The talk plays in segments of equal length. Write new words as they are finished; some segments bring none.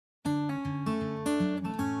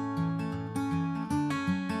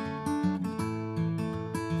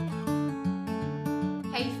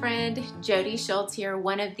Hey friend, Jody Schultz here,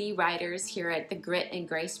 one of the writers here at the Grit and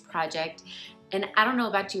Grace Project. And I don't know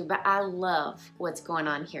about you, but I love what's going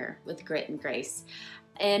on here with Grit and Grace.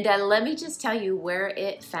 And let me just tell you where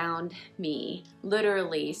it found me.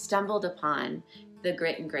 Literally stumbled upon the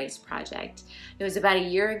Grit and Grace Project. It was about a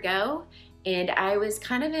year ago, and I was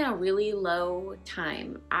kind of in a really low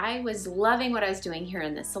time. I was loving what I was doing here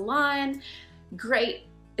in the salon. Great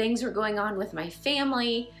things were going on with my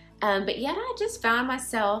family. But yet I just found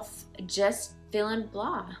myself just feeling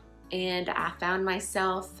blah. And I found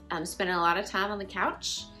myself spending a lot of time on the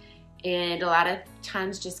couch and a lot of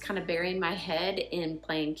times just kind of burying my head in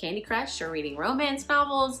playing Candy Crush or reading romance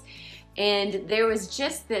novels. And there was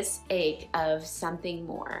just this ache of something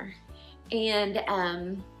more.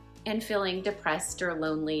 And feeling depressed or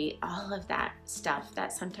lonely, all of that stuff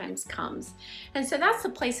that sometimes comes. And so that's the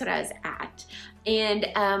place that I was at. And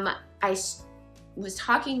I was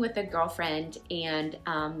talking with a girlfriend, and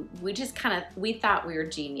we thought we were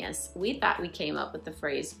genius. We thought we came up with the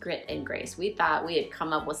phrase grit and grace. We thought we had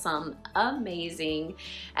come up with some amazing,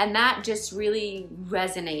 and that just really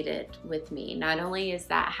resonated with me. Not only is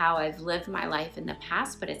that how I've lived my life in the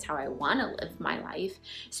past, but it's how I want to live my life,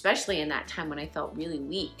 especially in that time when I felt really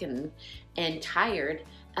weak and tired.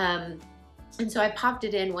 And so I popped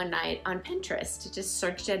it in one night on Pinterest, just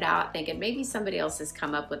searched it out thinking maybe somebody else has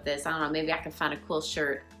come up with this. I don't know, maybe I can find a cool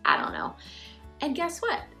shirt. I don't know. And guess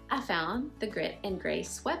what? I found the Grit and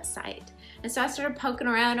Grace website. And so I started poking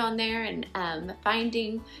around on there and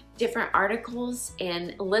finding different articles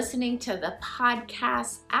and listening to the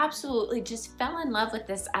podcast. Absolutely just fell in love with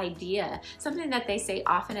this idea, something that they say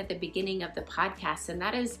often at the beginning of the podcast, and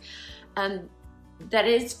that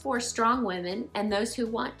is for strong women and those who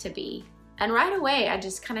want to be. And right away, I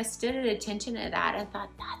just kind of stood at attention to that and thought,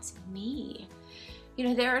 that's me. You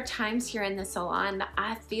know, there are times here in the salon that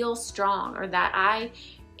I feel strong, or that I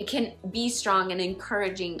can be strong and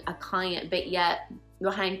encouraging a client, but yet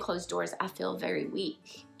behind closed doors, I feel very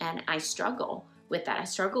weak. And I struggle with that. I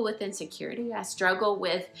struggle with insecurity. I struggle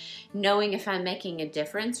with knowing if I'm making a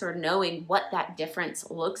difference or knowing what that difference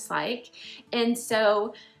looks like. And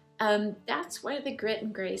so that's where the Grit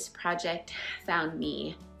and Grace Project found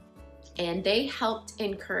me. And they helped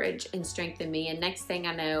encourage and strengthen me. And next thing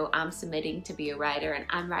I know, I'm submitting to be a writer, and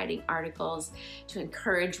I'm writing articles to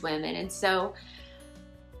encourage women. And so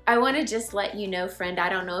I want to just let you know, friend, I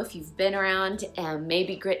don't know if you've been around and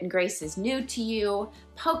maybe Grit and Grace is new to you.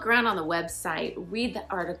 Poke around on the website, read the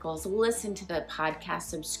articles, listen to the podcast,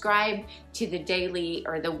 subscribe to the daily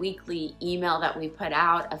or the weekly email that we put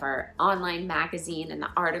out of our online magazine and the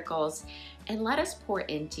articles, and let us pour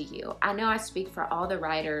into you. I know I speak for all the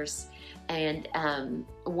writers, and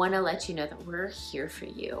want to let you know that we're here for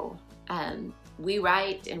you. We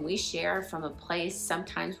write and we share from a place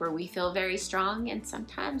sometimes where we feel very strong and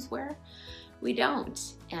sometimes where we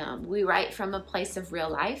don't. We write from a place of real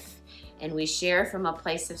life, and we share from a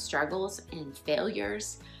place of struggles and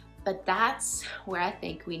failures. But that's where I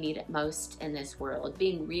think we need it most in this world,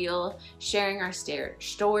 being real, sharing our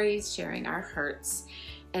stories, sharing our hurts.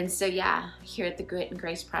 And so yeah, here at the Grit and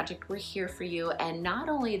Grace Project, we're here for you. And not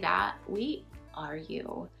only that, we are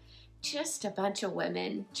you. Just a bunch of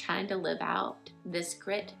women trying to live out this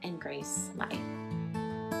grit and grace life.